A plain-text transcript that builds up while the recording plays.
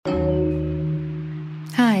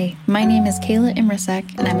Hi, my name is Kayla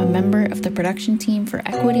Imrasek, and I'm a member of the production team for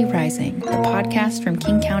Equity Rising, the podcast from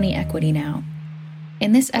King County Equity Now.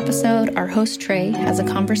 In this episode, our host Trey has a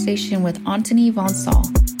conversation with Antony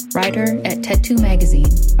Vincent, writer at Têtu Magazine,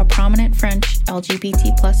 a prominent French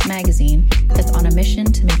LGBT+ magazine that's on a mission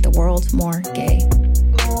to make the world more gay.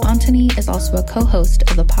 Antony is also a co-host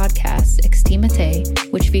of the podcast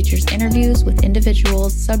Extimité, which features interviews with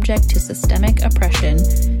individuals subject to systemic oppression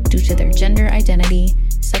due to their gender identity,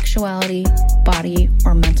 sexuality, body,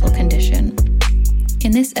 or mental condition.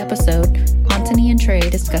 In this episode, Antony and Trey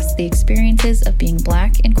discuss the experiences of being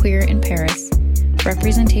Black and queer in Paris,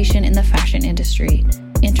 representation in the fashion industry,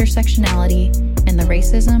 intersectionality, and the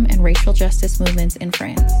racism and racial justice movements in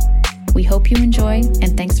France. We hope you enjoy,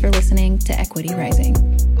 and thanks for listening to Equity Rising.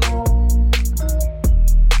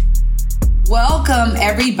 Welcome,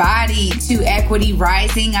 everybody, to Equity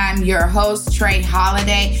Rising. I'm your host, Trey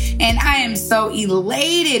Holiday, and I am so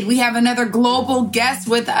elated. We have another global guest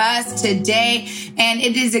with us today, and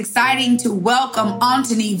it is exciting to welcome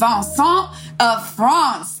Antony Vincent of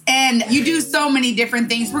France. And you do so many different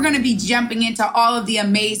things. We're going to be jumping into all of the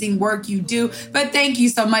amazing work you do, but thank you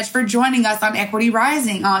so much for joining us on Equity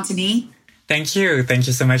Rising, Antony. Thank you. Thank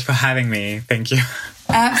you so much for having me. Thank you.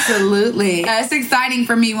 Absolutely. It's exciting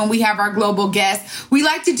for me when we have our global guests. We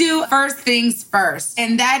like to do first things first.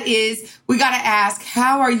 And that is, we got to ask,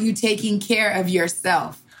 how are you taking care of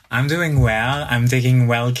yourself? I'm doing well. I'm taking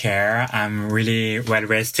well care. I'm really well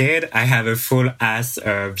rested. I have a full ass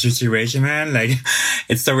beauty regimen. Like,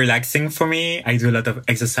 it's so relaxing for me. I do a lot of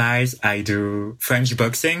exercise. I do French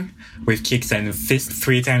boxing with kicks and fists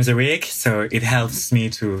 3 times a week. So it helps me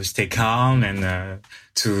to stay calm and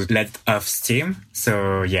to let off steam.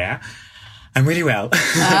 So yeah, I'm really well.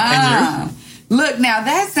 And you? Look, now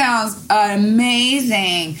that sounds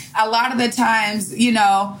amazing. A lot of the times,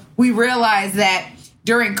 we realize that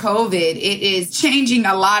during COVID, it is changing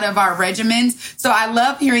a lot of our regimens. So I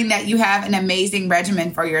love hearing that you have an amazing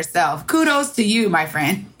regimen for yourself. Kudos to you, my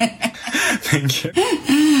friend. Thank you.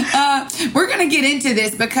 We're going to get into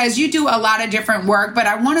this because you do a lot of different work, but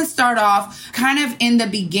I want to start off kind of in the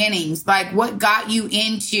beginnings, like what got you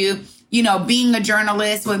into being a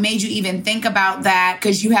journalist, what made you even think about that?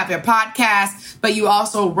 Because you have your podcast, but you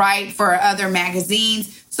also write for other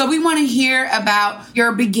magazines. So we want to hear about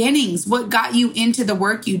your beginnings. What got you into the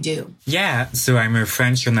work you do? Yeah, so I'm a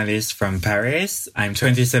French journalist from Paris. I'm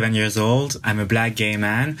 27 years old. I'm a Black gay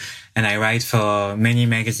man, and I write for many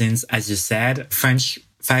magazines, as you said, French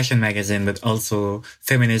fashion magazine, but also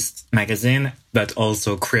feminist magazine, but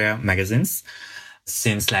also queer magazines.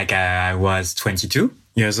 Since I was 22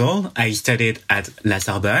 years old, I studied at La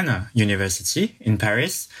Sorbonne University in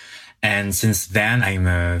Paris. And since then, I'm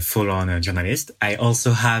a full-on journalist. I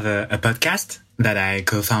also have a podcast that I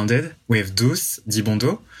co-founded with Douce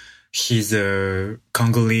Dibondo. She's a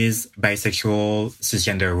Congolese bisexual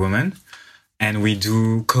cisgender woman. And we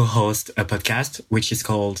do co-host a podcast, which is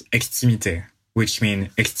called Extimité, which means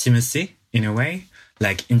extimacy in a way,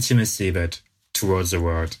 like intimacy, but towards the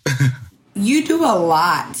world. You do a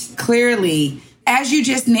lot, clearly. As you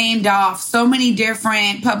just named off, so many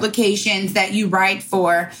different publications that you write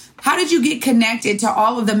for. How did you get connected to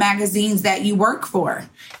all of the magazines that you work for?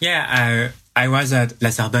 Yeah, I was at La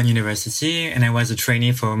Sorbonne University and I was a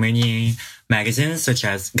trainee for many magazines such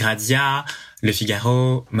as Grazia, Le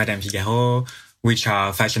Figaro, Madame Figaro, which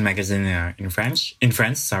are fashion magazines in France.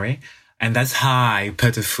 And that's how I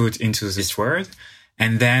put a foot into this world.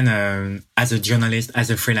 And then, as a journalist, as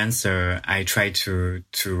a freelancer, I tried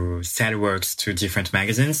to sell works to different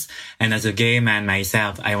magazines. And as a gay man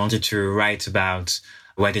myself, I wanted to write about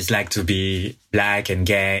what it's like to be Black and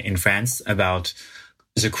gay in France, about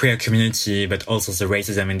the queer community, but also the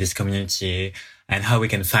racism in this community and how we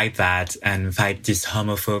can fight that and fight this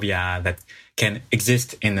homophobia that can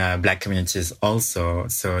exist in Black communities also.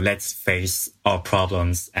 So let's face our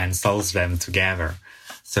problems and solve them together.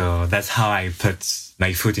 So that's how I put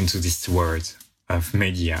my foot into this world of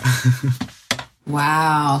media.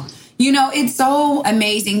 Wow. It's so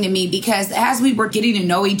amazing to me because as we were getting to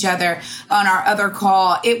know each other on our other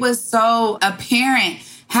call, it was so apparent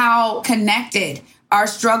how connected our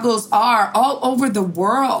struggles are all over the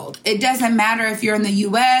world. It doesn't matter if you're in the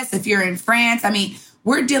US, if you're in France.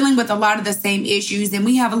 We're dealing with a lot of the same issues, and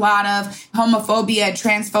we have a lot of homophobia,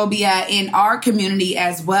 transphobia in our community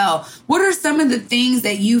as well. What are some of the things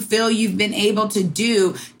that you feel you've been able to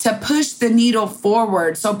do to push the needle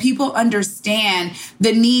forward so people understand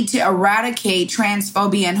the need to eradicate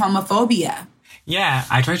transphobia and homophobia? Yeah,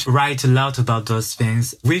 I try to write a lot about those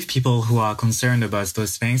things with people who are concerned about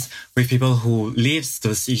those things, with people who live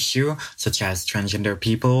those issues, such as transgender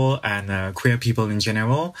people and queer people in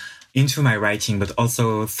general, into my writing, but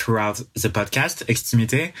also throughout the podcast,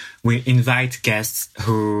 Extimité. We invite guests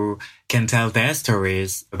who can tell their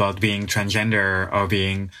stories about being transgender or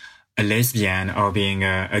being a lesbian or being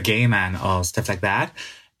a gay man or stuff like that.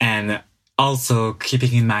 And also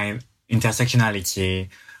keeping in mind intersectionality,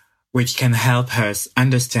 which can help us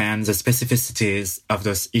understand the specificities of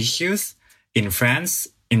those issues in France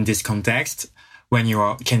in this context. When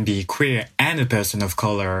can be queer and a person of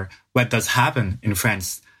color, what does happen in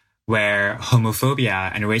France, where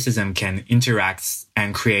homophobia and racism can interact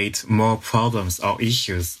and create more problems or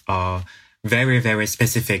issues or very, very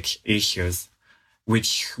specific issues,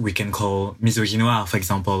 which we can call misogynoir, for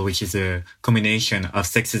example, which is a combination of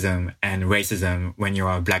sexism and racism when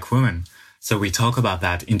you're a Black woman. So we talk about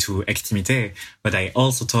that into Extimité, but I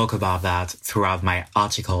also talk about that throughout my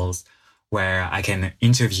articles, where I can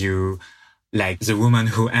interview like the woman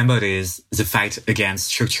who embodies the fight against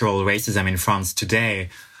structural racism in France today,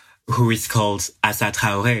 who is called Assa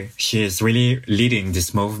Traoré. She is really leading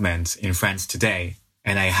this movement in France today.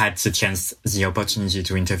 And I had the opportunity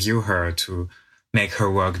to interview her to make her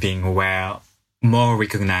work being more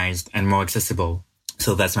recognized and more accessible.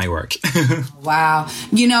 So that's my work. Wow.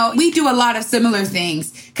 We do a lot of similar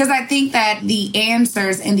things because I think that the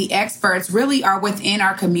answers and the experts really are within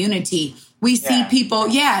our community. We see people,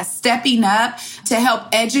 stepping up to help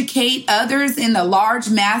educate others in the large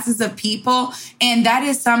masses of people. And that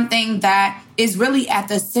is something that is really at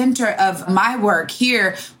the center of my work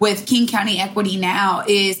here with King County Equity Now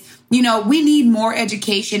is, we need more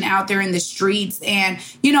education out there in the streets. And,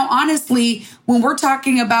 honestly, when we're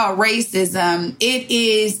talking about racism, it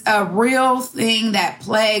is a real thing that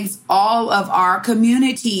plagues all of our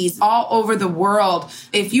communities all over the world.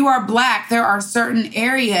 If you are Black, there are certain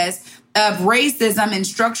areas of racism and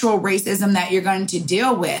structural racism that you're going to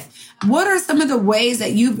deal with. What are some of the ways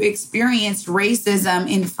that you've experienced racism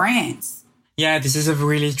in France? Yeah, this is a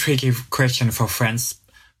really tricky question for France,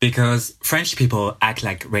 because French people act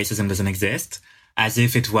like racism doesn't exist, as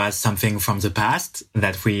if it was something from the past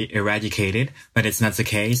that we eradicated, but it's not the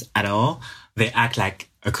case at all. They act like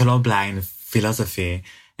a colorblind philosophy.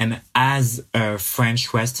 And as a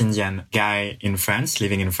French West Indian guy in France,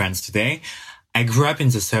 living in France today, I grew up in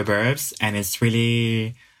the suburbs, and it's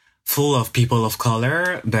really full of people of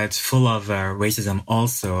color, but full of racism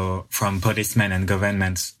also from policemen and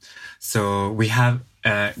government. So we have,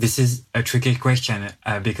 this is a tricky question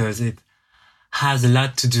because it has a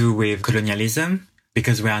lot to do with colonialism,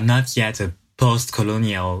 because we are not yet a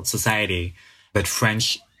post-colonial society, but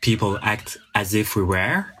French people act as if we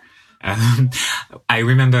were. I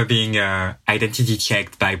remember being identity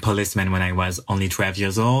checked by policemen when I was only 12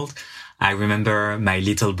 years old. I remember my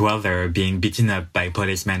little brother being beaten up by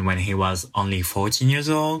policemen when he was only 14 years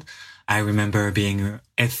old. I remember being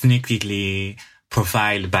ethnically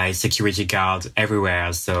profiled by security guards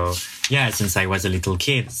everywhere. So since I was a little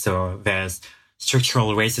kid, so there's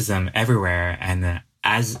structural racism everywhere. And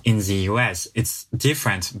as in the US, it's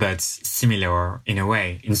different, but similar in a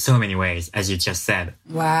way, in so many ways, as you just said.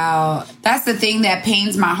 Wow. That's the thing that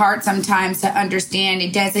pains my heart sometimes to understand.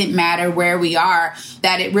 It doesn't matter where we are,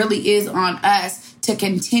 that it really is on us to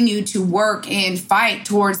continue to work and fight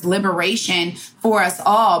towards liberation for us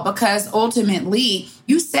all, because ultimately,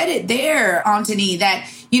 you said it there, Antony, that,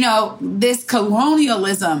 this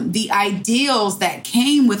colonialism, the ideals that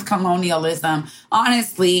came with colonialism,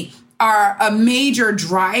 honestly, are a major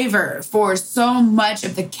driver for so much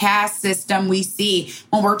of the caste system we see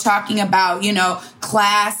when we're talking about,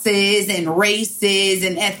 classes and races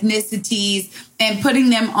and ethnicities and putting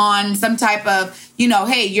them on some type of,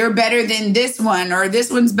 hey, you're better than this one or this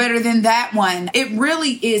one's better than that one. It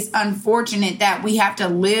really is unfortunate that we have to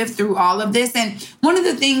live through all of this. And one of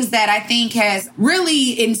the things that I think has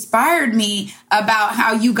really inspired me about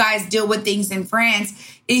how you guys deal with things in France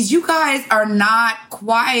is you guys are not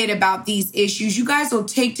quiet about these issues. You guys will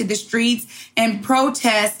take to the streets and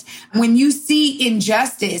protest when you see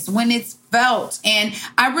injustice, when it's felt. And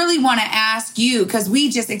I really want to ask you, because we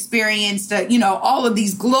just experienced, all of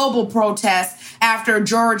these global protests after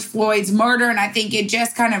George Floyd's murder. And I think it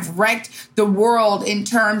just kind of wrecked the world in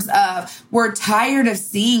terms of we're tired of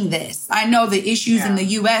seeing this. I know the issues in the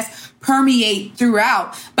U.S. permeate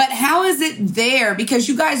throughout, but how is it there? Because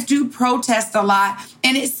you guys do protest a lot,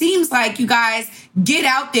 and it seems like you guys get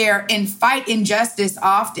out there and fight injustice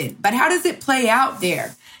often. But how does it play out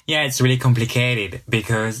there? Yeah, it's really complicated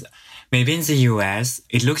because maybe in the US,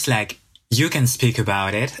 it looks like you can speak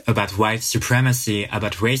about it, about white supremacy,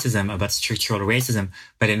 about racism, about structural racism.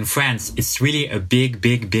 But in France, it's really a big,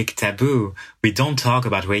 big, big taboo. We don't talk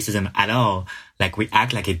about racism at all. Like we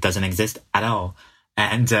act like it doesn't exist at all.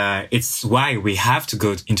 And it's why we have to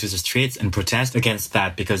go into the streets and protest against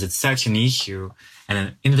that, because it's such an issue and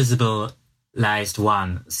an invisibilized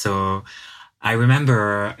one. So I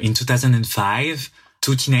remember in 2005,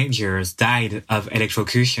 2 teenagers died of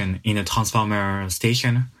electrocution in a transformer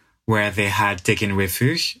station where they had taken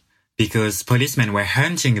refuge because policemen were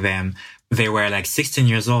hunting them. They were like 16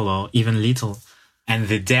 years old or even little. And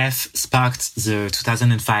the death sparked the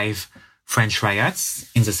 2005 French riots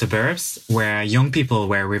in the suburbs where young people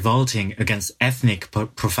were revolting against ethnic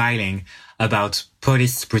profiling, about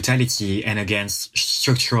police brutality and against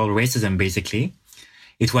structural racism, basically.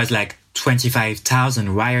 It was like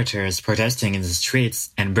 25,000 rioters protesting in the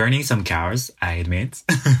streets and burning some cars, I admit,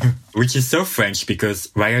 which is so French because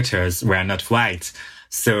rioters were not white.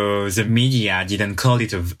 So the media didn't call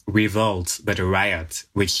it a revolt, but a riot,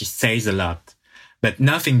 which says a lot. But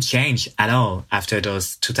nothing changed at all after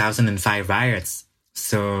those 2005 riots.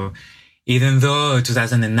 So even though a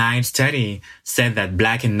 2009 study said that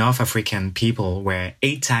Black and North African people were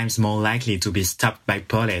 8 times more likely to be stopped by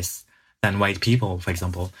police than white people, for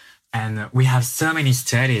example. And we have so many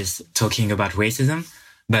studies talking about racism,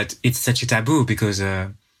 but it's such a taboo because,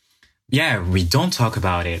 we don't talk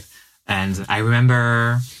about it. And I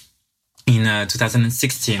remember in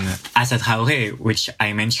 2016, Assa Traoré, which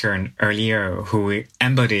I mentioned earlier, who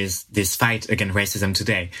embodies this fight against racism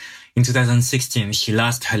today. In 2016, she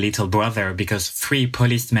lost her little brother because 3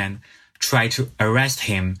 policemen tried to arrest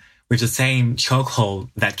him with the same chokehold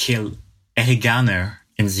that killed Eric Garner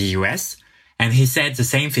in the US. And he said the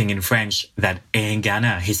same thing in French that Eric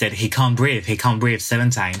Garner, he said he can't breathe 7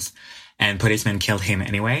 times. And policemen killed him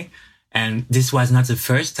anyway. And this was not the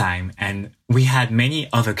first time. And we had many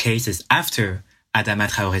other cases after Adama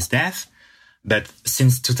Traoré's death. But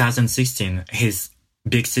since 2016, his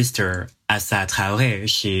big sister, Assa Traoré,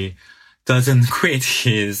 she doesn't quit.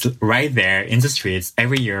 She's right there in the streets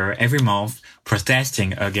every year, every month,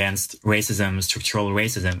 protesting against racism, structural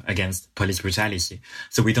racism, against police brutality.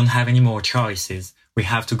 So we don't have any more choices. We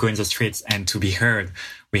have to go in the streets and to be heard.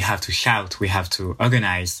 We have to shout. We have to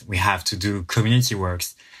organize. We have to do community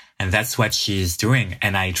works. And that's what she's doing.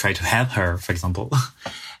 And I try to help her, for example.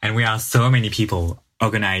 And we are so many people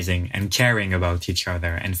organizing and caring about each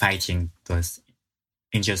other and fighting those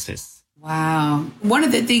injustices. Wow. One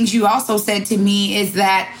of the things you also said to me is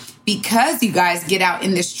that because you guys get out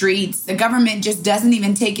in the streets, the government just doesn't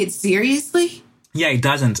even take it seriously? Yeah, it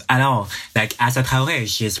doesn't at all. Like Assa Traoré,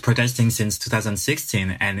 she is protesting since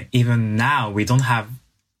 2016. And even now, we don't have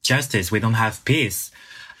justice. We don't have peace.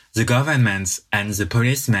 The government and the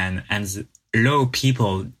policemen and the law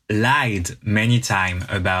people lied many times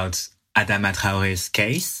about Adama Traoré's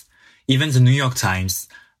case. Even the New York Times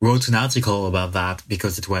wrote an article about that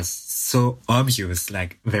because it was so obvious,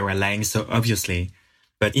 like they were lying so obviously.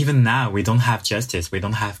 But even now, we don't have justice, we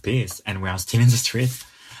don't have peace, and we are still in the street.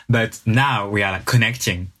 But now we are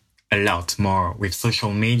connecting a lot more with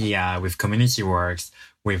social media, with community works,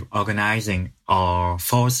 with organizing our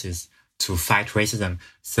forces to fight racism.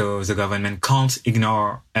 So the government can't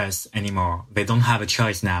ignore us anymore. They don't have a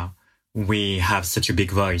choice now. We have such a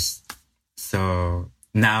big voice. So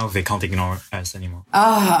now they can't ignore us anymore.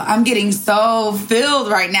 Oh, I'm getting so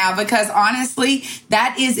filled right now because honestly,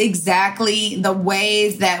 that is exactly the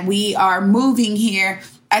ways that we are moving here.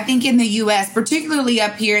 I think in the U.S., particularly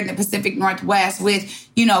up here in the Pacific Northwest with,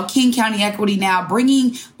 King County Equity Now,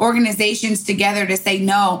 bringing organizations together to say,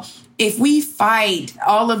 no, if we fight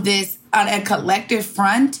all of this on a collective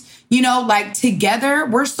front, together,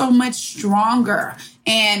 we're so much stronger.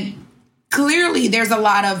 And clearly there's a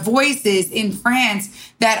lot of voices in France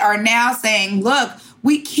that are now saying, look,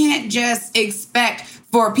 we can't just expect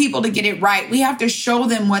for people to get it right. We have to show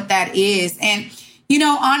them what that is. And,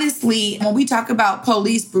 honestly, when we talk about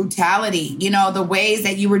police brutality, the ways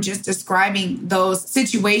that you were just describing those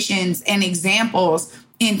situations and examples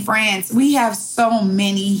in France, we have so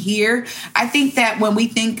many here. I think that when we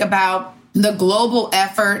think about the global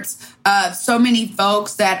efforts of so many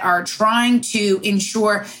folks that are trying to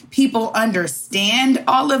ensure people understand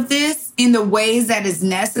all of this in the ways that is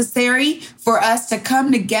necessary for us to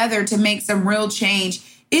come together to make some real change,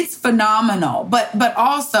 it's phenomenal. But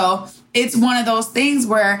also, it's one of those things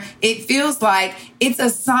where it feels like it's a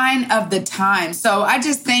sign of the time. So I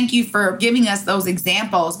just thank you for giving us those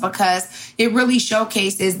examples because it really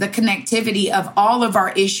showcases the connectivity of all of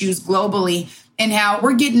our issues globally and how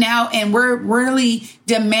we're getting out and we're really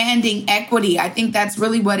demanding equity. I think that's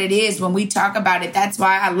really what it is when we talk about it. That's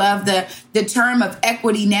why I love the term of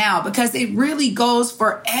equity now, because it really goes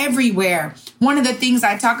for everywhere. One of the things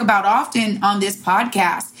I talk about often on this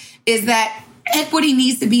podcast is that equity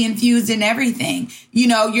needs to be infused in everything. You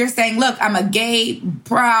know, you're saying, look, I'm a gay,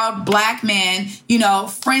 proud Black man, you know,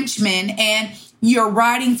 Frenchman, and you're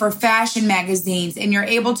writing for fashion magazines and you're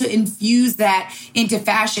able to infuse that into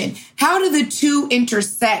fashion. How do the two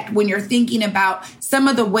intersect when you're thinking about some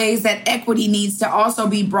of the ways that equity needs to also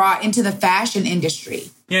be brought into the fashion industry?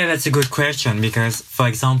 Yeah, that's a good question because, for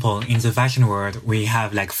example, in the fashion world, we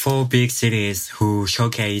have like 4 big cities who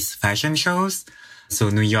showcase fashion shows. So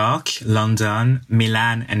New York, London,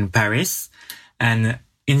 Milan, and Paris. And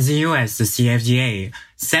in the US, the CFDA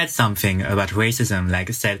said something about racism,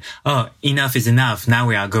 like said, oh, enough is enough. Now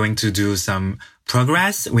we are going to do some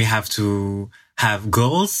progress. We have to have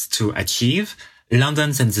goals to achieve.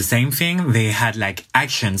 London said the same thing. They had like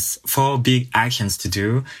actions, 4 big actions to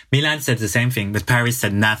do. Milan said the same thing, but Paris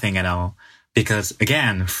said nothing at all. Because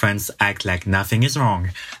again, France act like nothing is wrong.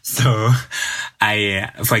 So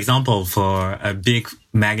for example, for a big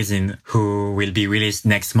magazine who will be released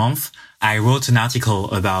next month, I wrote an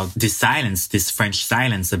article about this silence, this French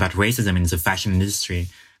silence about racism in the fashion industry.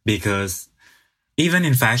 Because even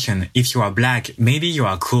in fashion, if you are Black, maybe you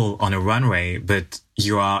are cool on a runway, but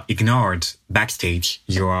you are ignored backstage.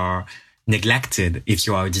 You are neglected if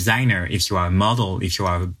you are a designer, if you are a model, if you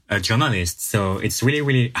are a journalist. So it's really,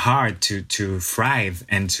 really hard to thrive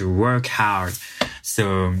and to work hard.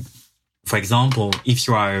 So, for example, if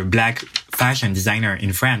you are a Black fashion designer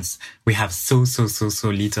in France, we have so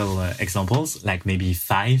little examples, like maybe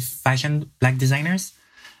 5 fashion Black designers.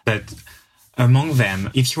 But among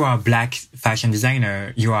them, if you are a Black fashion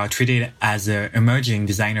designer, you are treated as an emerging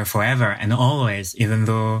designer forever and always, even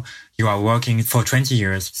though you are working for 20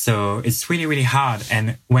 years. So it's really, really hard.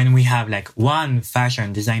 And when we have like one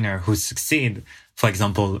fashion designer who succeed, for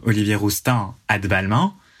example, Olivier Rousteing at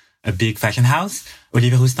Balmain, a big fashion house,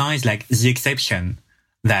 Olivier Rousteing is like the exception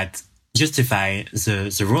that justify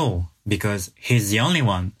the rule because he's the only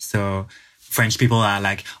one. So French people are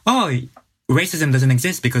like, oh, racism doesn't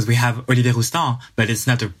exist because we have Olivier Rousteing, but it's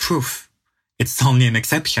not a proof. It's only an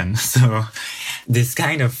exception. So this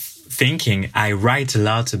kind of thinking, I write a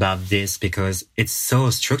lot about this because it's so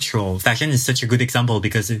structural. Fashion is such a good example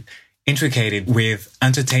because it's intricated with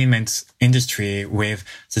entertainment industry, with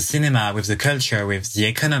the cinema, with the culture, with the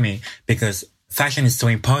economy, because fashion is so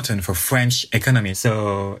important for French economy.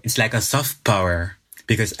 So it's like a soft power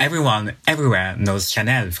because everyone everywhere knows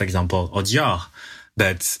Chanel, for example, or Dior.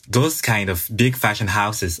 But those kind of big fashion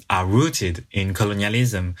houses are rooted in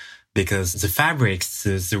colonialism because the fabrics,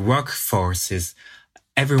 the workforce is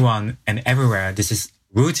everyone and everywhere. This is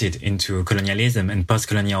rooted into colonialism and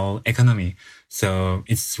post-colonial economy. So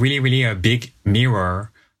it's really, really a big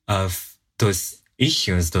mirror of those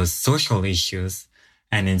issues, those social issues.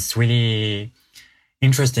 And it's really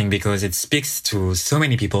interesting because it speaks to so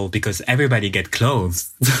many people because everybody get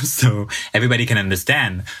clothes. So everybody can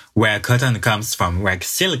understand where cotton comes from, where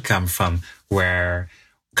silk comes from, where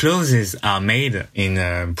clothes are made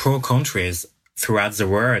in poor countries throughout the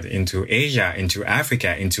world, into Asia, into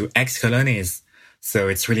Africa, into ex-colonies. So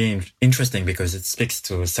it's really interesting because it speaks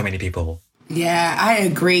to so many people. Yeah, I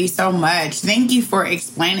agree so much. Thank you for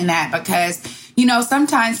explaining that because, you know,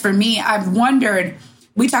 sometimes for me, I've wondered,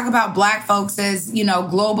 we talk about Black folks as, you know,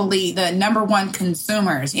 globally, the number one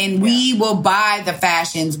consumers, and we will buy the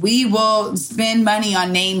fashions. We will spend money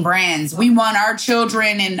on name brands. We want our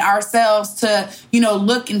children and ourselves to, you know,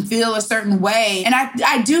 look and feel a certain way. And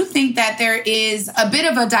I do think that there is a bit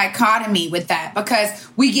of a dichotomy with that because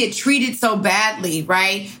we get treated so badly,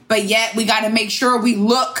 right? But yet we got to make sure we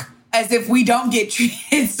look as if we don't get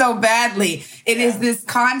treated so badly. It is this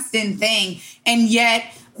constant thing. And yet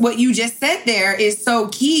what you just said there is so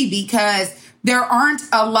key because there aren't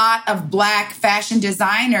a lot of Black fashion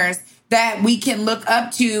designers that we can look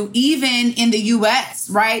up to, even in the US,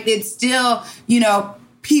 right? It's still, you know,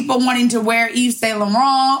 people wanting to wear Yves Saint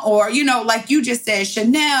Laurent or, you know, like you just said,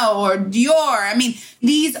 Chanel or Dior. I mean,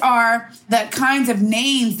 these are the kinds of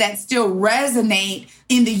names that still resonate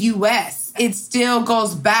in the US. It still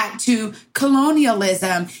goes back to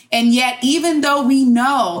colonialism. And yet, even though we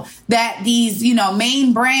know that these, you know,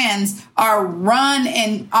 main brands are run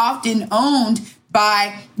and often owned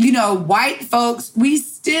by, you know, white folks, we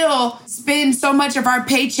still spend so much of our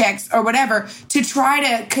paychecks or whatever to try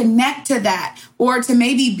to connect to that or to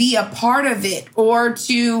maybe be a part of it or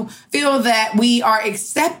to feel that we are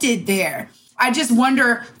accepted there. I just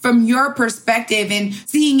wonder from your perspective and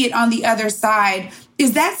seeing it on the other side,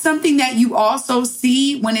 Is that something that you also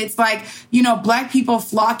see when it's like, Black people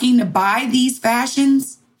flocking to buy these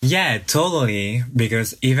fashions? Yeah, totally.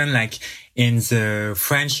 Because even like in the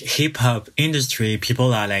French hip hop industry,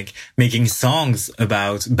 people are like making songs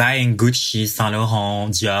about buying Gucci, Saint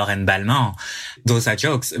Laurent, Dior, and Balmain. Those are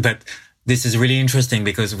jokes. But this is really interesting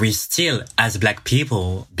because we still, as Black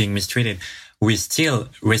people being mistreated, we still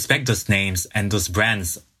respect those names and those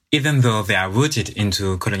brands, even though they are rooted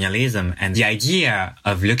into colonialism. And the idea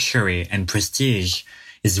of luxury and prestige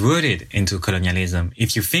is rooted into colonialism.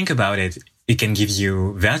 If you think about it, it can give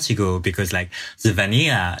you vertigo because like the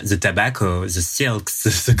vanilla, the tobacco, the silks,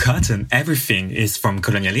 the cotton, everything is from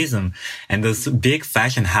colonialism. And those big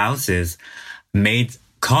fashion houses made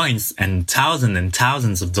coins and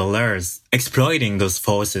thousands of dollars exploiting those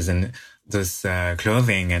forces and those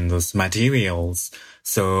clothing and those materials.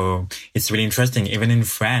 So it's really interesting. Even in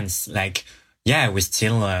France, like, yeah, we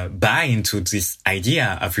still buy into this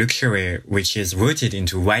idea of luxury, which is rooted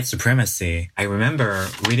into white supremacy. I remember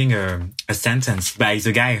reading a sentence by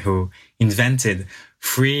the guy who invented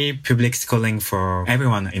free public schooling for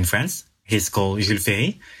everyone in France. He's called Jules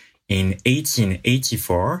Ferry. In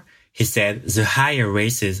 1884, he said, the higher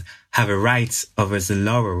races have a right over the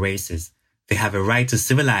lower races. They have a right to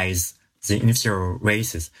civilize the inferior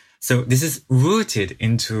races. So this is rooted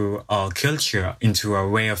into our culture, into our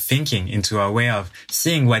way of thinking, into our way of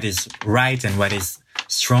seeing what is right and what is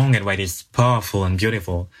strong and what is powerful and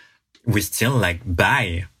beautiful. We still like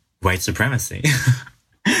buy white supremacy.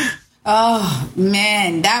 Oh,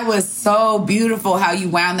 man, that was so beautiful how you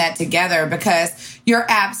wound that together because you're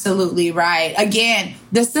absolutely right. Again,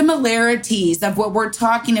 the similarities of what we're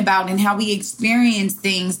talking about and how we experience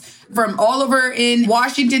things from all over in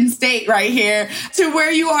Washington State right here to where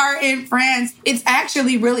you are in France, it's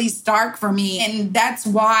actually really stark for me. And that's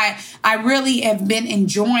why I really have been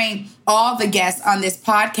enjoying all the guests on this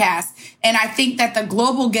podcast. And I think that the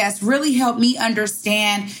global guests really help me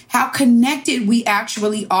understand how connected we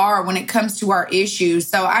actually are when it comes to our issues.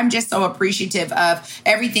 So I'm just so appreciative of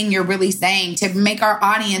everything you're really saying to make our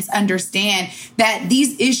audience understand that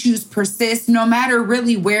these issues persist no matter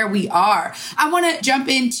really where we are. I want to jump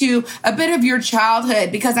into a bit of your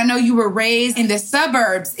childhood because I know you were raised in the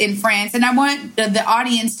suburbs in France, and I want the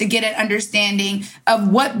audience to get an understanding of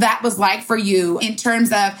what that was like for you in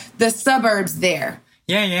terms of the suburbs there.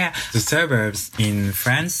 Yeah. The suburbs in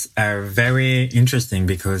France are very interesting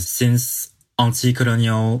because since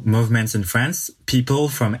anti-colonial movements in France, people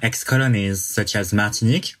from ex-colonies such as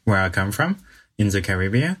Martinique, where I come from, in the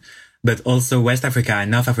Caribbean, but also West Africa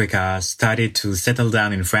and North Africa started to settle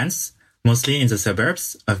down in France, mostly in the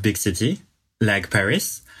suburbs of big city, like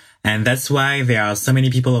Paris. And that's why there are so many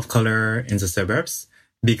people of color in the suburbs,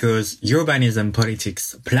 because urbanism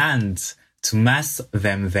politics planned to mass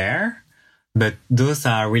them there. But those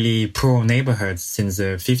are really poor neighborhoods since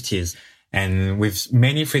the 50s and with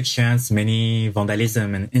many frictions, many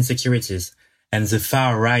vandalism and insecurities. And the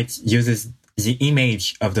far right uses the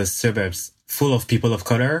image of the suburbs full of people of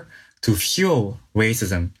color to fuel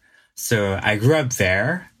racism. So I grew up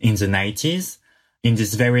there in the 90s in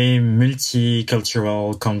this very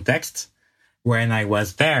multicultural context. When I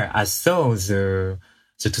was there, I saw the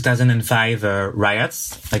 2005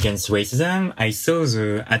 riots against racism. I saw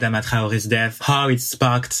the Adama Traoré's death, how it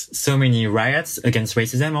sparked so many riots against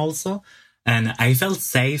racism also. And I felt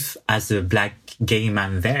safe as a Black gay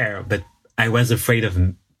man there, but I was afraid of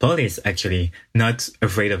police, actually, not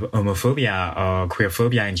afraid of homophobia or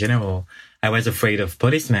queerphobia in general. I was afraid of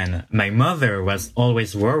policemen. My mother was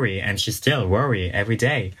always worried, and she still worries every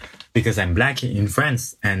day because I'm Black in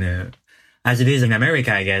France. And as it is in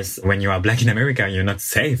America, I guess, when you are Black in America, you're not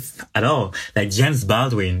safe at all. Like James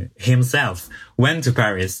Baldwin himself went to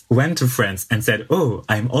Paris, went to France and said, oh,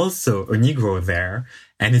 I'm also a Negro there.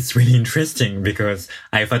 And it's really interesting because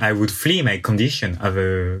I thought I would flee my condition of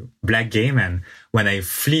a Black gay man when I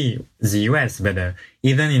flee the US. But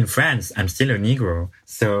even in France, I'm still a Negro.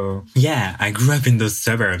 So yeah, I grew up in those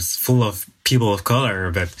suburbs full of people of color,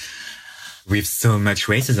 but with so much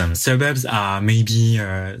racism. Suburbs are maybe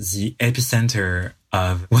the epicenter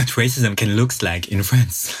of what racism can look like in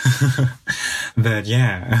France. But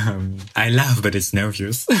yeah, I laugh, but it's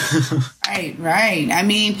nervous. Right. I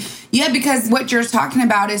mean, yeah, because what you're talking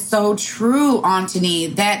about is so true, Antony,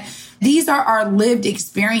 that these are our lived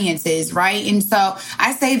experiences, right? And so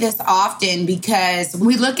I say this often because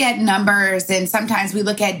we look at numbers and sometimes we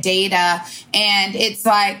look at data and it's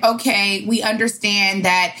like, okay, we understand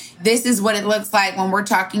that this is what it looks like when we're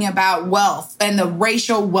talking about wealth and the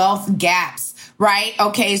racial wealth gaps, right?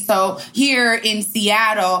 Okay, so here in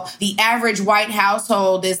Seattle, the average white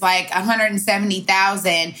household is like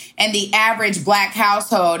 170,000 and the average Black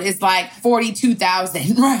household is like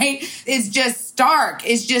 42,000, right? It's just stark.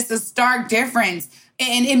 It's just a stark difference.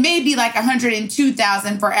 And it may be like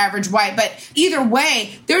 102,000 for average white, but either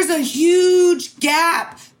way, there's a huge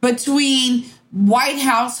gap between white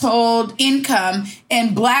household income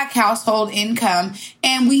and Black household income.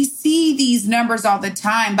 And we see these numbers all the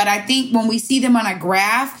time. But I think when we see them on a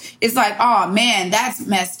graph, it's like, oh man, that's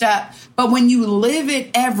messed up. But when you live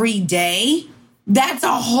it every day, that's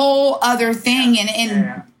a whole other thing.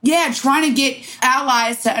 And trying to get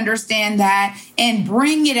allies to understand that and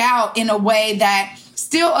bring it out in a way that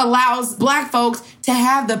still allows Black folks to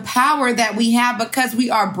have the power that we have because we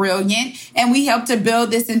are brilliant and we help to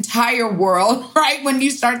build this entire world, right? When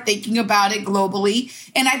you start thinking about it globally.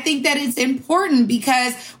 And I think that it's important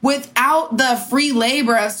because without the free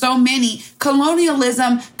labor of so many,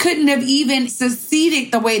 colonialism couldn't have even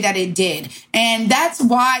succeeded the way that it did. And that's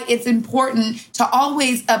why it's important to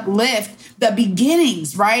always uplift the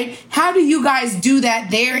beginnings, right? How do you guys do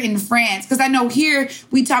that there in France? Because I know here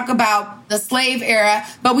we talk about the slave era,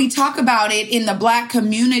 but we talk about it in the Black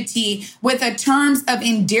community with a terms of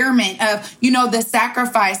endearment of, the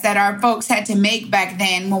sacrifice that our folks had to make back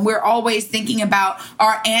then when we're always thinking about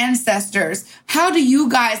our ancestors. How do you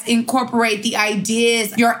guys incorporate the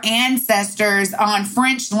ideas, your ancestors on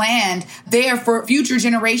French land there for future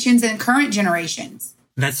generations and current generations?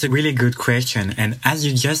 That's a really good question. And as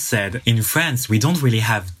you just said, in France, we don't really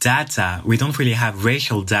have data. We don't really have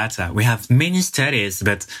racial data. We have many studies,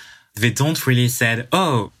 but they don't really say,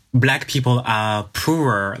 oh, Black people are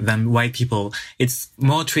poorer than white people. It's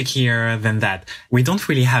more trickier than that. We don't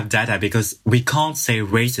really have data because we can't say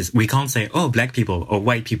racist. We can't say, oh, Black people or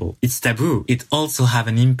white people. It's taboo. It also have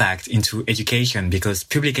an impact into education because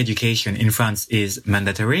public education in France is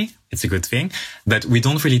mandatory. It's a good thing, but we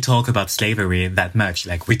don't really talk about slavery that much.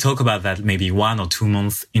 Like we talk about that maybe 1 or 2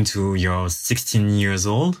 months into your 16 years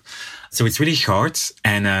old. So it's really short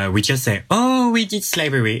and we just say, oh, we did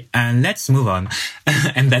slavery and let's move on.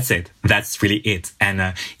 And that's it. That's really it.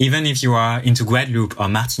 And even if you are into Guadeloupe or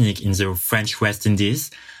Martinique in the French West Indies,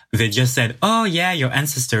 they just said, oh yeah, your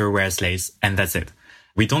ancestors were slaves. And that's it.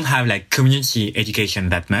 We don't have like community education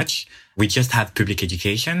that much. We just have public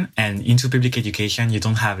education, and into public education, you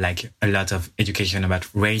don't have like a lot of education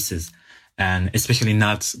about races, and especially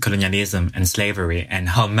not colonialism and slavery and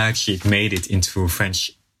how much it made it into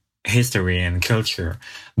French history and culture.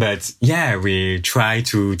 But yeah, we try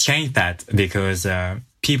to change that because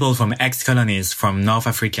people from ex-colonies, from North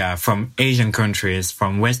Africa, from Asian countries,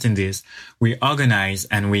 from West Indies, we organize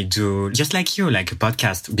and we do just like you, like a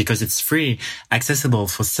podcast, because it's free, accessible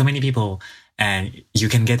for so many people. And you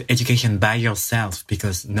can get education by yourself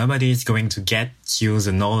because nobody is going to get you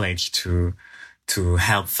the knowledge to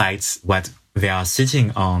help fight what they are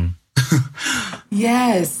sitting on.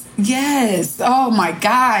 Yes. Oh my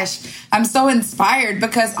gosh. I'm so inspired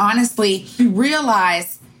because honestly, you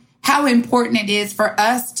realize how important it is for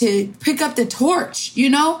us to pick up the torch,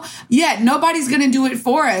 Yeah, nobody's going to do it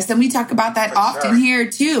for us. And we talk about that often here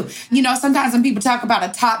too. Sometimes when people talk about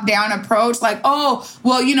a top-down approach, like, oh,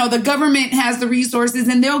 well, the government has the resources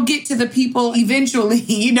and they'll get to the people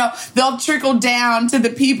eventually, they'll trickle down to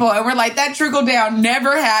the people. And we're like, that trickle down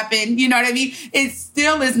never happened. You know what I mean? It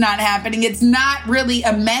still is not happening. It's not really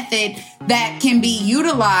a method that can be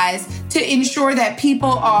utilized to ensure that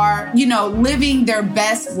people are, living their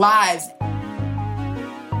best lives.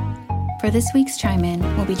 For this week's Chime In,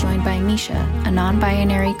 we'll be joined by Misha, a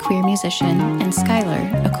non-binary queer musician, and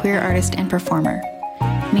Skylar, a queer artist and performer.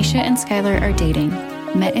 Misha and Skylar are dating,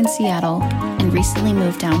 met in Seattle, and recently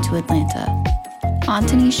moved down to Atlanta.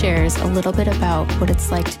 Antony shares a little bit about what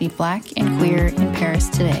it's like to be Black and queer in Paris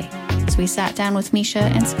today. So we sat down with Misha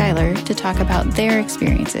and Skylar to talk about their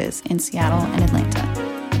experiences in Seattle and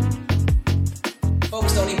Atlanta.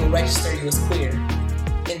 Folks don't even register you as queer.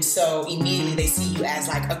 And so immediately they see you as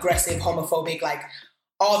like aggressive, homophobic, like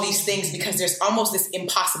all these things, because there's almost this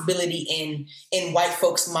impossibility in white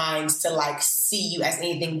folks' minds to like see you as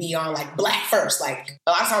anything beyond like Black first. Like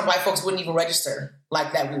a lot of times white folks wouldn't even register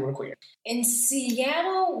like that we were queer. In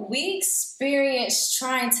Seattle, we experienced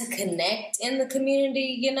trying to connect in the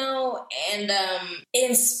community, and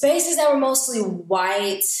in spaces that were mostly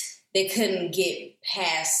white, they couldn't get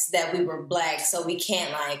past that we were Black, so we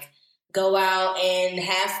can't like go out and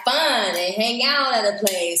have fun and hang out at a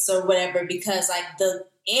place or whatever, because like the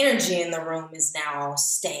energy in the room is now all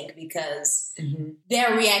stank because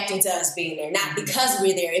they're reacting to us being there, not because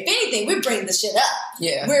we're there. If anything, we're bringing the shit up.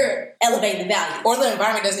 Yeah. We're elevating the value. Or the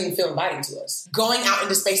environment doesn't even feel inviting to us. Going out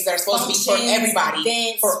into spaces that are supposed Functions, to be for everybody,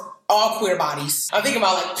 events. for all queer bodies. I'm thinking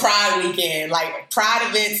about like Pride weekend. Like Pride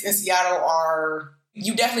events in Seattle are,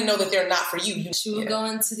 you definitely know that they're not for you. We would go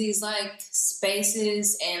into these like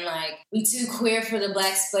spaces and like we too queer for the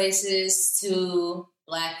black spaces, too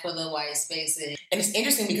black for the white spaces. And it's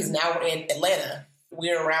interesting because now we're in Atlanta.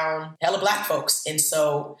 We're around hella black folks. And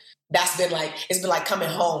so that's been like, it's been like coming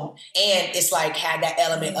home. And it's like had that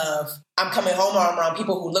element of I'm coming home or I'm around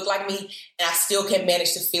people who look like me and I still can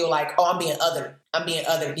manage to feel like, oh, I'm being othered. I'm being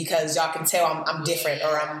othered because y'all can tell I'm different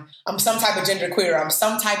or I'm some type of genderqueer. I'm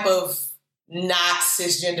some type of not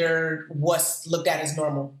cisgender, what's looked at as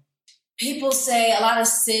normal. People say, a lot of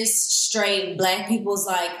cis, straight, black people's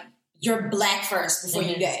like, you're black first before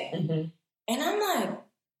you gay. And I'm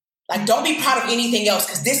like, don't be proud of anything else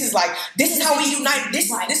because this is how we unite.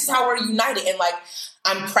 This is how we're united. And like,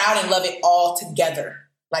 I'm proud and love it all together.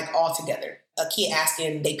 Like all together. A kid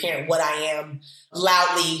asking their parent what I am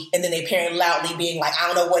loudly, and then their parent loudly being like, I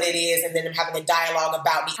don't know what it is, and then them having a dialogue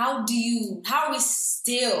about me. How are we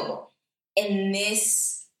still in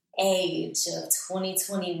this age of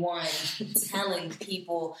 2021 telling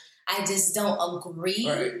people I just don't agree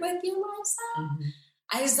with your lifestyle?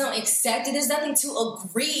 I just don't accept it. There's nothing to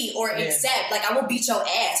agree or accept. Like, I will beat your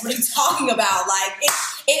ass. What are you talking about? Like,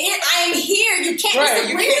 I am here. You can't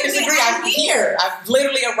disagree with me. I'm here. I've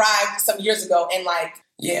literally arrived some years ago and like,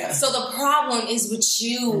 yeah. So the problem is with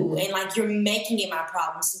you and like you're making it my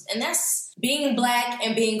problem. And that's being black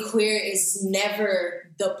and being queer is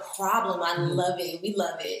never the problem. I love it. We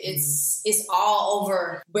love it. It's all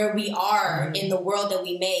over where we are in the world that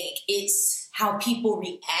we make. It's how people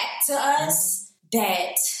react to us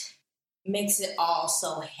that makes it all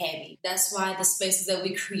so heavy. That's why the spaces that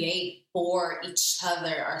we create for each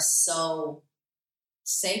other are so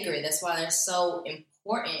sacred. That's why they're so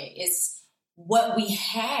important. It's what we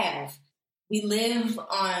have. We live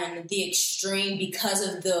on the extreme because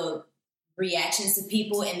of the reactions to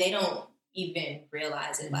people, and they don't even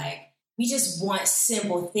realize it. Like, we just want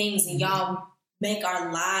simple things, and y'all make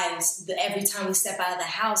our lives, every time we step out of the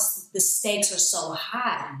house, the stakes are so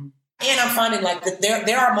high. And I'm finding like that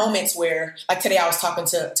there are moments where, like today I was talking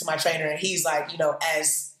to my trainer and he's like, you know,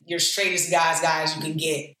 as your straightest guys you can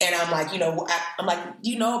get. And I'm like, you know, I'm like, do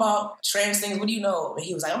you know about trans things? What do you know? And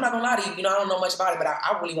he was like, I'm not gonna lie to you. You know, I don't know much about it, but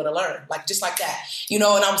I really want to learn. Like, just like that, you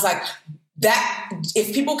know? And I was like, that,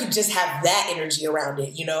 if people could just have that energy around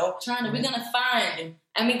it, you know? We're gonna find,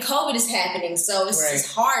 I mean, COVID is happening, so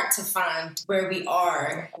it's hard to find where we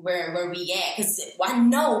are, where we at. Because I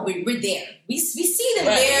know we're there. We see them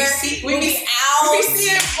there. We be out. We see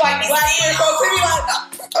it like black queer folks. We be like,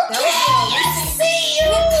 I see you.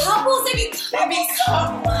 Couples, they be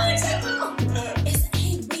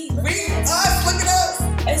us, look at us.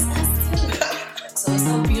 It's us too. So it's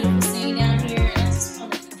so beautiful seeing down here. And I just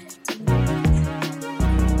want to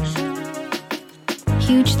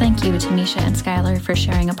Huge thank you to Misha and Skylar for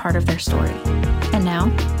sharing a part of their story. And now,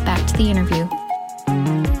 back to the interview.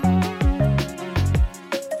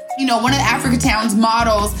 You know, one of the Africa Towns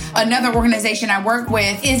models, another organization I work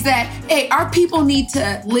with, is that, hey, our people need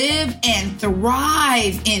to live and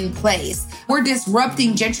thrive in place. We're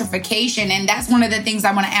disrupting gentrification. And that's one of the things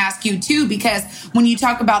I want to ask you too, because when you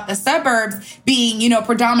talk about the suburbs being, you know,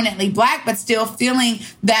 predominantly black, but still feeling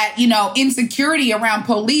that, you know, insecurity around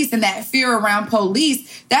police and that fear around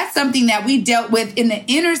police, that's something that we dealt with in the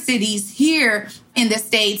inner cities here in the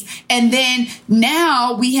States. And then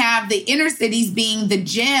now we have the inner cities being the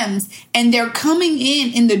gems, and they're coming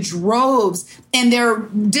in the droves, and they're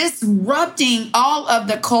disrupting all of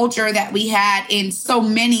the culture that we had in so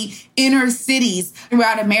many inner cities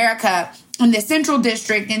throughout America. And the Central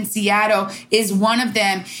District in Seattle is one of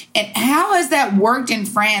them. And how has that worked in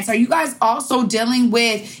France? Are you guys also dealing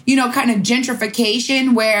with, you know, kind of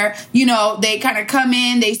gentrification where, you know, they kind of come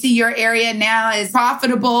in, they see your area now is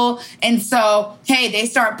profitable. And so, hey, they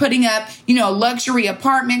start putting up, you know, luxury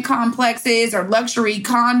apartment complexes or luxury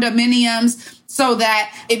condominiums so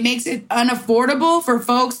that it makes it unaffordable for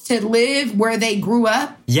folks to live where they grew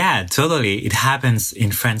up? Yeah, totally. It happens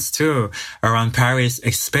in France too, around Paris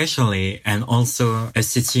especially, and also a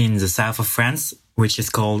city in the south of France, which is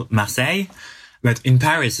called Marseille. But in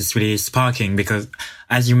Paris, it's really sparking because,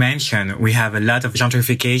 as you mentioned, we have a lot of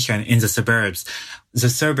gentrification in the suburbs.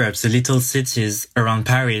 The little cities around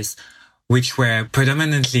Paris, which were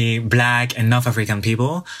predominantly Black and North African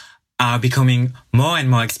people, are becoming more and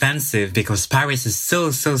more expensive because Paris is so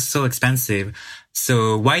expensive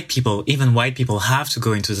So even white people have to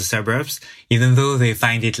go into the suburbs, even though they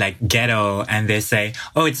find it like ghetto and they say,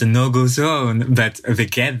 oh, it's a no-go zone, but they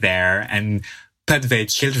get there and put their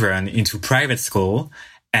children into private school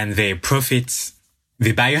and they profit.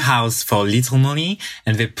 They buy a house for little money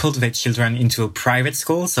and they put their children into a private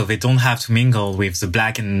school so they don't have to mingle with the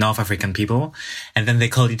Black and North African people. And then they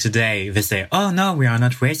call it today. They say, oh no, we are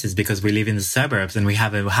not racist because we live in the suburbs and we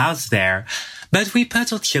have a house there. But we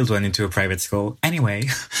put our children into a private school anyway.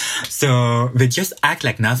 So they just act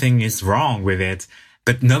like nothing is wrong with it.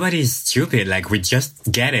 But nobody is stupid. Like we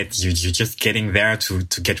just get it. You're just getting there to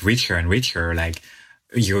get richer and richer. Like,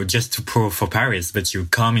 you're just too poor for Paris, but you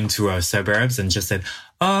come into our suburbs and just said,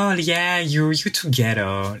 oh yeah, you too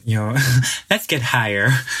ghetto, let's get higher.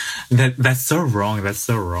 That's so wrong. That's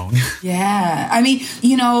so wrong. Yeah. I mean,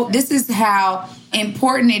 this is how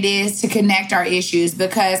important it is to connect our issues,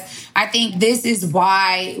 because I think this is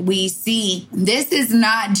why we see this is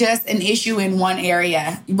not just an issue in one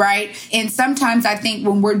area, right? And sometimes I think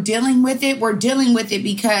when we're dealing with it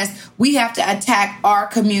because we have to attack our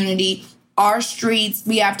community, our streets.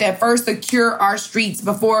 We have to first secure our streets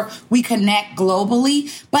before we connect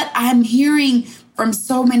globally. But I'm hearing from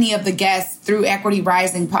so many of the guests through Equity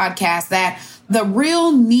Rising podcast that the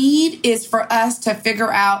real need is for us to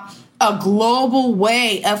figure out a global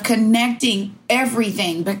way of connecting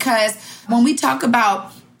everything. Because when we talk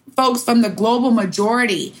about folks from the global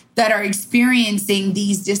majority that are experiencing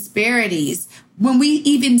these disparities, when we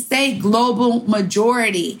even say global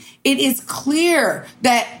majority, it is clear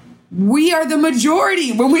that we are the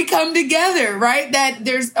majority when we come together, right? That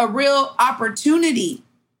there's a real opportunity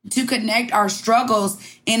to connect our struggles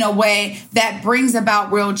in a way that brings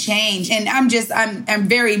about real change. And I'm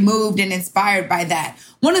very moved and inspired by that.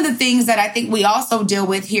 One of the things that I think we also deal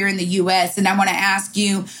with here in the US, and I want to ask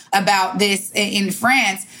you about this in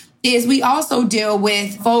France, is we also deal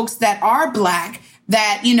with folks that are Black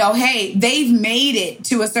that, hey, they've made it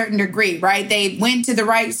to a certain degree, right? They went to the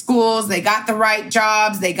right schools, they got the right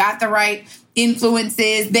jobs, they got the right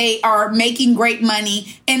influences, they are making great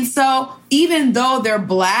money. And so even though they're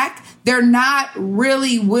Black, they're not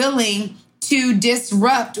really willing to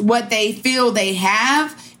disrupt what they feel they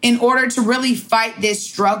have in order to really fight this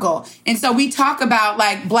struggle. And so we talk about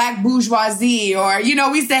like Black bourgeoisie, or,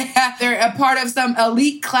 we say they're a part of some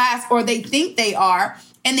elite class, or they think they are.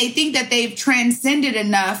 And they think that they've transcended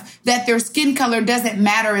enough that their skin color doesn't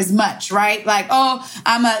matter as much, right? Like, oh,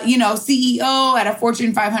 I'm a, CEO at a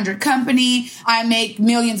Fortune 500 company. I make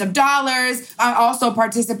millions of dollars. I'm also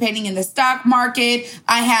participating in the stock market.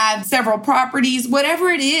 I have several properties. Whatever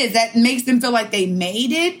it is that makes them feel like they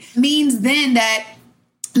made it means then that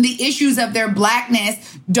the issues of their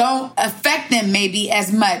Blackness don't affect them maybe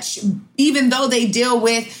as much, even though they deal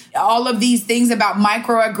with all of these things about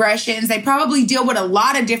microaggressions. They probably deal with a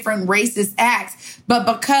lot of different racist acts, but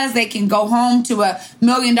because they can go home to $1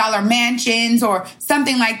 million mansions or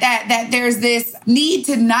something like that, that there's this need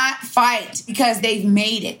to not fight because they've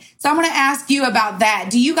made it. So I want to ask you about that.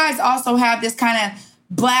 Do you guys also have this kind of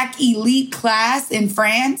Black elite class in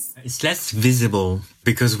France? It's less visible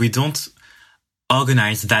because we don't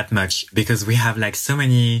organize that much, because we have like so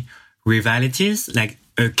many rivalities, like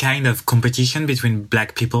a kind of competition between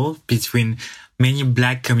Black people, between many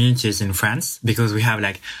Black communities in France, because we have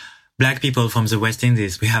like Black people from the West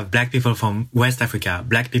Indies, we have Black people from West Africa,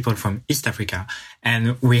 Black people from East Africa,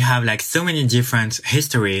 and we have like so many different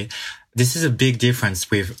history. This is a big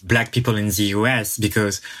difference with Black people in the US,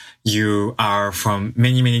 because you are from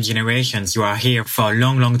many, many generations. You are here for a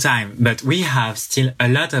long, long time. But we have still a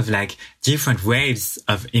lot of like different waves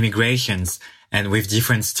of immigrations, and with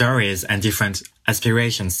different stories and different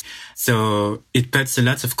aspirations. So it puts a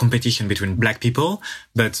lot of competition between Black people.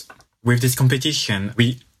 But with this competition,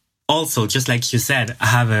 we also, just like you said,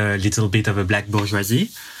 have a little bit of a Black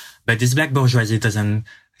bourgeoisie. But this Black bourgeoisie doesn't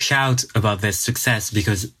shout about their success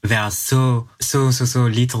because there are so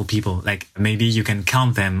little people. Like maybe you can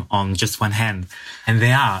count them on just one hand. And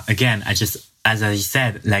they are, again, as I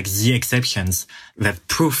said, like the exceptions that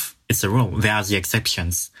prove it's a rule. They are the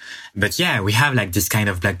exceptions. But yeah, we have like this kind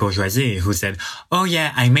of Black bourgeoisie who said, oh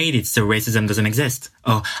yeah, I made it, so racism doesn't exist.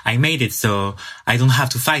 Oh, I made it, so I don't have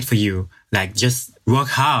to fight for you. Like, just work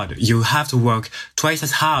hard. You have to work twice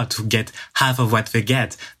as hard to get half of what they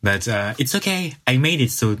get. But it's okay. I made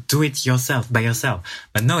it, so do it yourself, by yourself.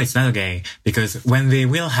 But no, it's not okay. Because when they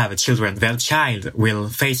will have children, their child will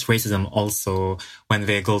face racism also when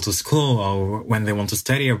they go to school or when they want to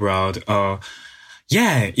study abroad. Or,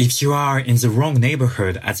 yeah, if you are in the wrong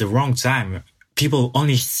neighborhood at the wrong time, people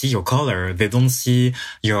only see your color. They don't see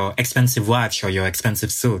your expensive watch or your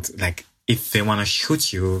expensive suit. Like, if they want to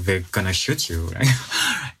shoot you, they're going to shoot you.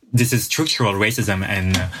 This is structural racism, and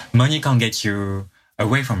money can't get you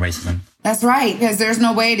away from racism. That's right, because there's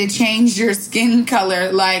no way to change your skin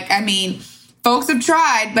color. Folks have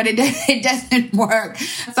tried, but it doesn't work.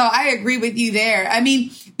 So I agree with you there.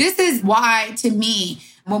 This is why, to me,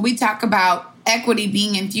 when we talk about equity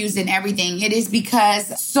being infused in everything, it is because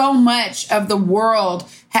so much of the world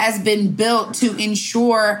has been built to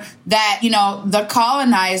ensure that, the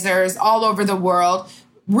colonizers all over the world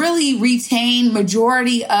really retain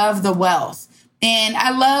majority of the wealth. And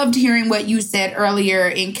I loved hearing what you said earlier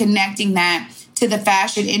in connecting that to the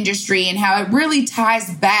fashion industry and how it really ties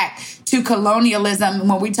back to colonialism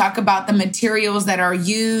when we talk about the materials that are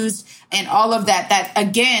used and all of that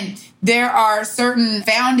again, there are certain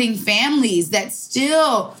founding families that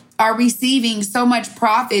still are receiving so much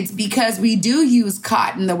profits because we do use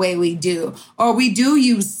cotton the way we do, or we do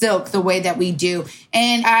use silk the way that we do.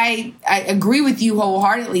 And I agree with you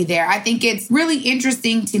wholeheartedly there. I think it's really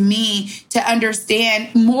interesting to me to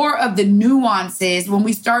understand more of the nuances when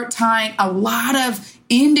we start tying a lot of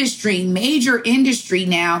industry, major industry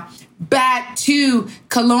now, back to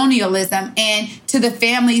colonialism and to the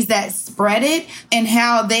families that spread it and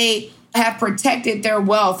how they have protected their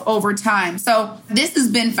wealth over time. So this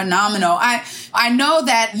has been phenomenal. I know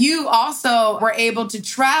that you also were able to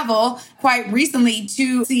travel quite recently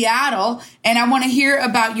to Seattle, and I want to hear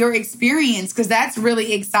about your experience because that's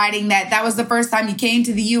really exciting that was the first time you came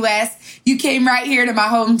to the U.S. You came right here to my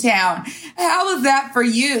hometown. How was that for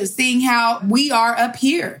you, seeing how we are up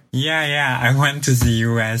here? Yeah. I went to the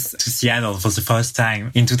US, to Seattle for the first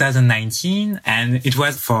time in 2019. And it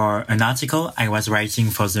was for an article I was writing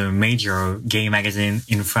for the major gay magazine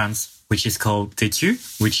in France, which is called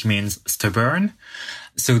Têtu, which means stubborn.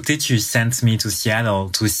 So Têtu sent me to Seattle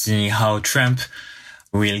to see how Trump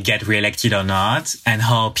will get reelected or not and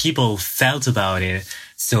how people felt about it.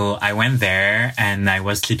 So I went there and I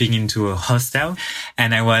was sleeping into a hostel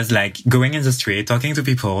and I was going in the street, talking to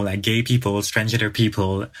people, gay people, transgender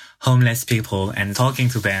people, homeless people, and talking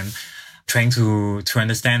to them, trying to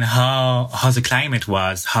understand how the climate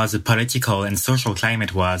was, how the political and social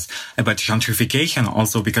climate was, about gentrification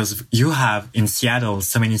also, because you have in Seattle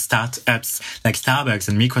so many startups like Starbucks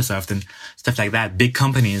and Microsoft and stuff like that, big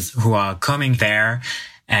companies who are coming there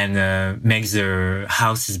and makes the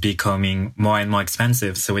houses becoming more and more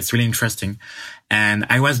expensive. So it's really interesting. And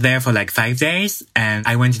I was there for 5 days and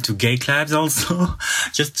I went into gay clubs also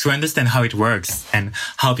just to understand how it works and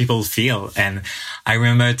how people feel. And I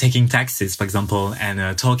remember taking taxis, for example,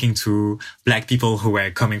 and talking to Black people who were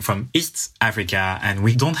coming from East Africa. And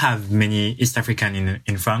we don't have many East African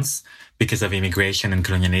in France because of immigration and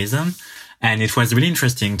colonialism. And it was really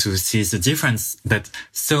interesting to see the difference, but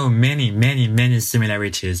so many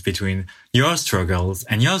similarities between your struggles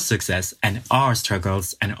and your success and our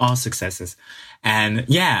struggles and our successes. And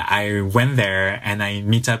yeah, I went there and I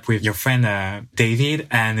meet up with your friend, David.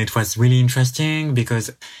 And it was really interesting because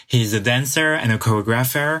he's a dancer and a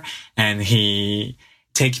choreographer and he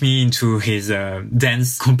take me into his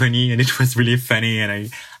dance company. And it was really funny. And I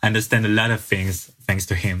understand a lot of things thanks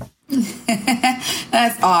to him.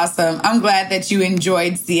 That's awesome. I'm glad that you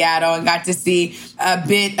enjoyed Seattle and got to see a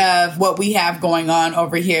bit of what we have going on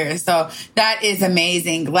over here. So that is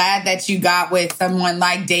amazing. Glad that you got with someone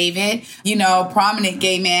like David, prominent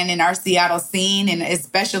gay man in our Seattle scene, and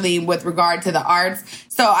especially with regard to the arts.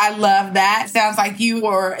 So I love that. Sounds like you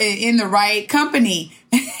were in the right company,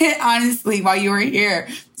 honestly, while you were here.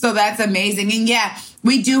 So that's amazing. And yeah,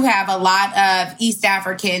 we do have a lot of East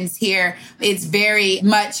Africans here. It's very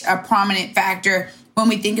much a prominent factor when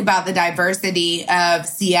we think about the diversity of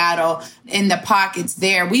Seattle and the pockets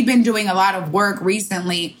there. We've been doing a lot of work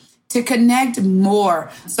recently to connect more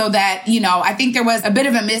so that, I think there was a bit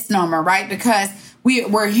of a misnomer, right? Because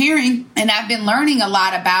we're hearing, and I've been learning a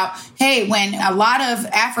lot about, hey, when a lot of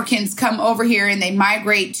Africans come over here and they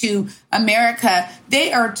migrate to America,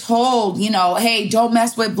 they are told, hey, don't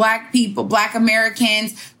mess with Black people, Black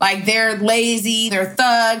Americans, they're lazy, they're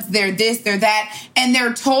thugs, they're this, they're that. And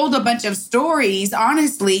they're told a bunch of stories,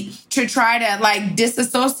 honestly, to try to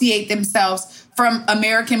disassociate themselves from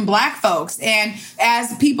American Black folks. And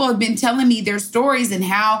as people have been telling me their stories and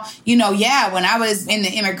how, when I was in the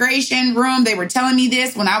immigration room, they were telling me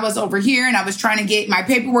this. When I was over here and I was trying to get my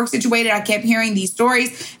paperwork situated, I kept hearing these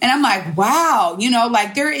stories. And I'm like, wow,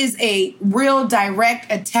 there is a real direct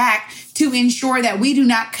attack to ensure that we do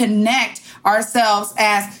not connect ourselves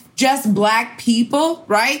as just Black people,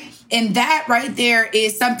 right? And that right there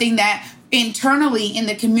is something that internally in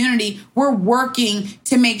the community, we're working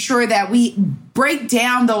to make sure that we break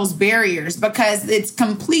down those barriers, because it's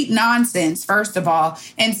complete nonsense, first of all.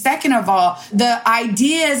 And second of all, the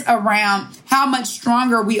ideas around how much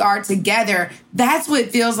stronger we are together, that's what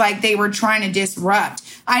feels like they were trying to disrupt.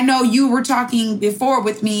 I know you were talking before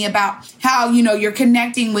with me about how, you're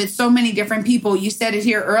connecting with so many different people. You said it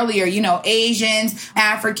here earlier, Asians,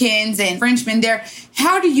 Africans, and Frenchmen there.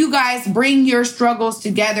 How do you guys bring your struggles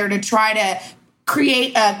together to try to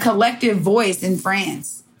create a collective voice in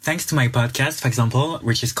France? Thanks to my podcast, for example,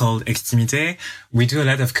 which is called Extimité, we do a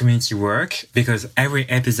lot of community work, because every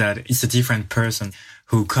episode is a different person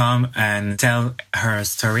who come and tell her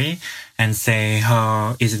story and say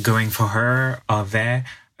how is it going for her or they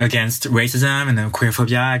against racism and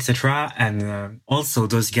queerphobia, etc. And also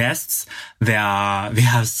those guests, they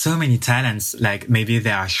have so many talents. Like maybe they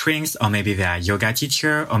are shrinks, or maybe they are yoga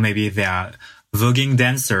teacher, or maybe they are voguing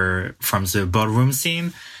dancer from the ballroom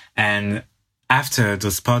scene. And after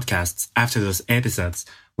those podcasts, after those episodes,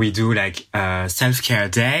 we do like a self-care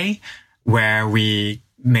day where we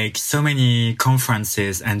make so many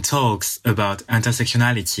conferences and talks about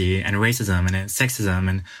intersectionality and racism and sexism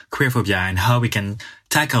and queerphobia and how we can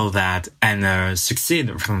tackle that and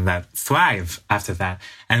succeed from that, thrive after that.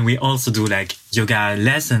 And we also do like yoga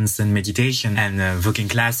lessons and meditation and voguing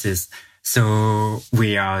classes. So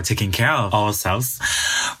we are taking care of ourselves.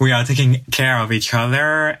 We are taking care of each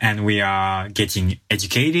other, and we are getting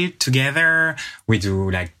educated together. We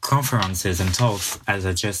do like conferences and talks, as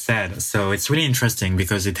I just said. So it's really interesting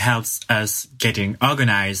because it helps us getting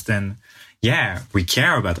organized, and we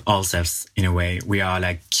care about ourselves in a way. We are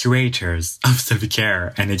like curators of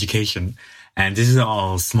self-care and education. And this is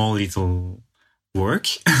all small little work.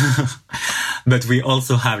 But we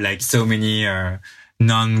also have like so many,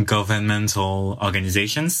 non-governmental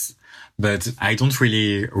organizations, but I don't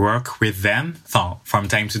really work with them from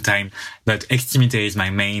time to time. But Extimité is my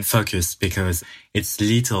main focus because it's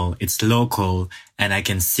little, it's local, and I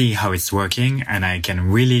can see how it's working, and I can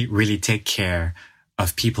really, really take care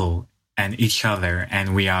of people and each other.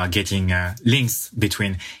 And we are getting links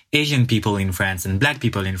between Asian people in France and Black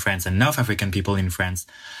people in France and North African people in France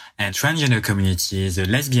and transgender communities, the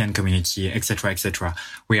lesbian community, etc., etc.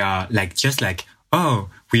 We are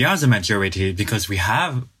we are the majority because we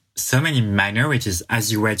have so many minorities,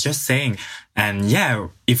 as you were just saying. And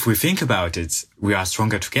if we think about it, we are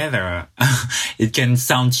stronger together. It can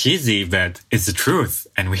sound cheesy, but it's the truth.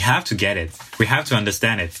 And we have to get it. We have to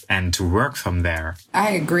understand it and to work from there. I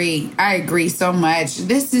agree so much.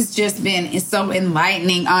 This has just been so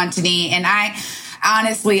enlightening, Anthony. And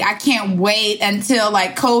honestly, I can't wait until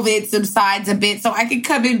like COVID subsides a bit so I can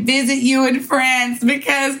come and visit you in France,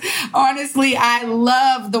 because honestly, I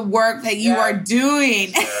love the work that you are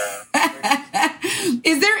doing.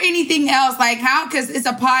 Is there anything else because it's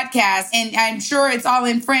a podcast and I'm sure it's all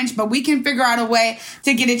in French, but we can figure out a way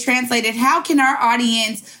to get it translated. How can our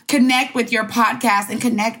audience connect with your podcast and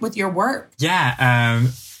connect with your work?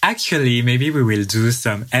 Actually, maybe we will do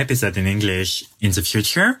some episode in English in the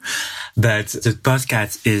future, but the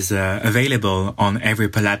podcast is available on every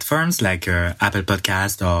platforms like Apple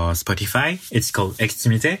Podcast or Spotify. It's called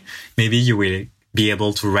Extimité. Maybe you will be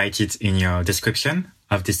able to write it in your description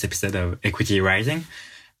of this episode of Equity Rising.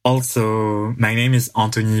 Also, my name is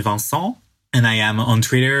Anthony Vincent, and I am on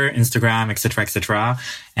Twitter, Instagram, etc., etc.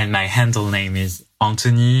 And my handle name is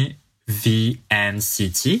Anthony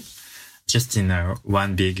VNCT. Just in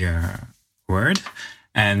one big word.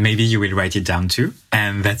 And maybe you will write it down too.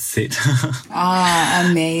 And that's it.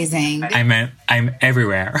 Amazing. I'm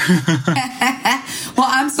everywhere. Well,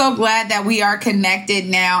 I'm so glad that we are connected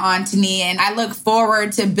now, Anthony, and I look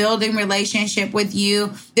forward to building relationship with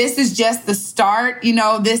you. This is just the start.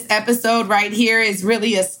 This episode right here is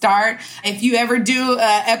really a start. If you ever do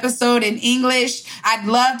an episode in English, I'd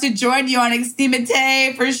love to join you on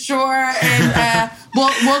Extimité for sure. And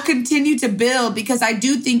we'll continue to build, because I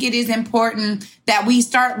do think it is important that we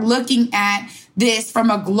start looking at this from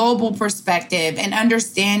a global perspective and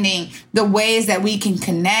understanding the ways that we can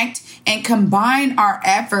connect and combine our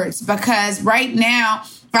efforts. Because right now,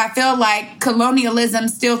 I feel like colonialism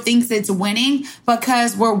still thinks it's winning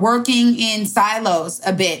because we're working in silos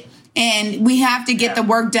a bit. And we have to get the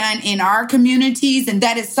work done in our communities. And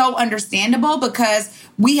that is so understandable because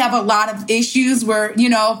we have a lot of issues we're,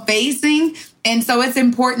 facing. And so it's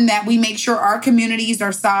important that we make sure our communities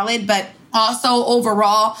are solid. But Also,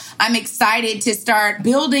 overall, I'm excited to start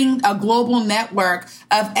building a global network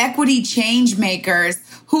of equity change makers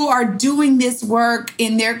who are doing this work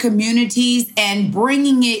in their communities and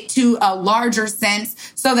bringing it to a larger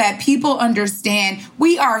sense so that people understand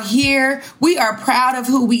we are here. We are proud of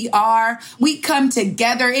who we are. We come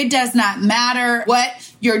together. It does not matter what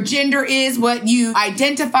your gender is, what you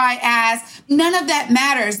identify as. None of that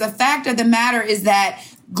matters. The fact of the matter is that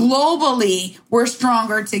globally, we're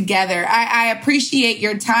stronger together. I appreciate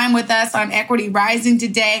your time with us on Equity Rising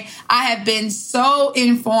today. I have been so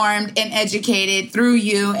informed and educated through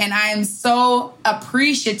you, and I am so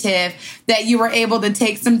appreciative that you were able to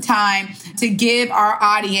take some time to give our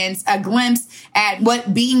audience a glimpse at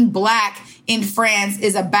what being Black in France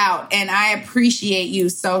is about. And I appreciate you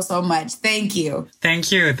so, so much. Thank you.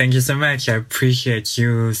 Thank you. Thank you so much. I appreciate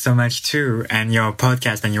you so much too. And your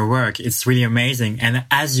podcast and your work. It's really amazing. And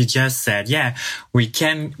as you just said, yeah, we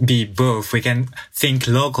can be both. We can think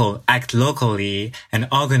local, act locally and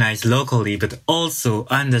organize locally, but also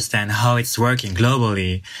understand how it's working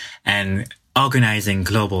globally and organizing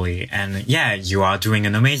globally. And yeah, you are doing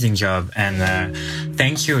an amazing job. And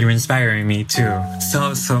thank you. You're inspiring me too.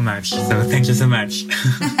 So much. So thank you so much.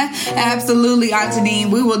 Absolutely,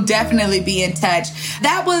 Antonine. We will definitely be in touch.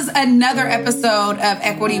 That was another episode of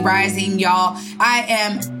Equity Rising, y'all. I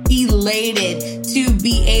am elated to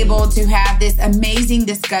be able to have this amazing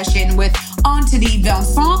discussion with Anthony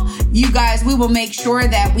Vincent. You guys, we will make sure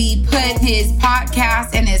that we put his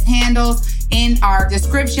podcast and his handles in our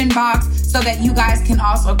description box so that you guys can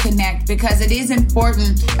also connect, because it is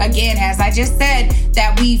important, again, as I just said,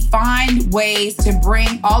 that we find ways to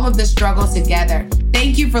bring all of the struggles together.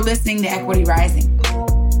 Thank you for listening to Equity Rising.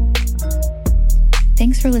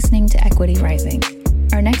 Thanks for listening to Equity Rising.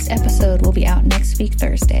 Our next episode will be out next week,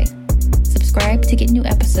 Thursday. Subscribe to get new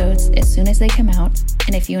episodes as soon as they come out.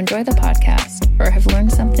 And if you enjoy the podcast or have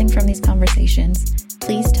learned something from these conversations,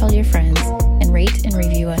 please tell your friends and rate and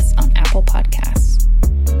review us on Apple Podcasts.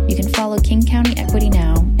 You can follow King County Equity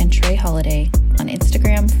Now and Trey Holiday on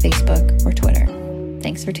Instagram, Facebook, or Twitter.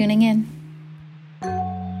 Thanks for tuning in.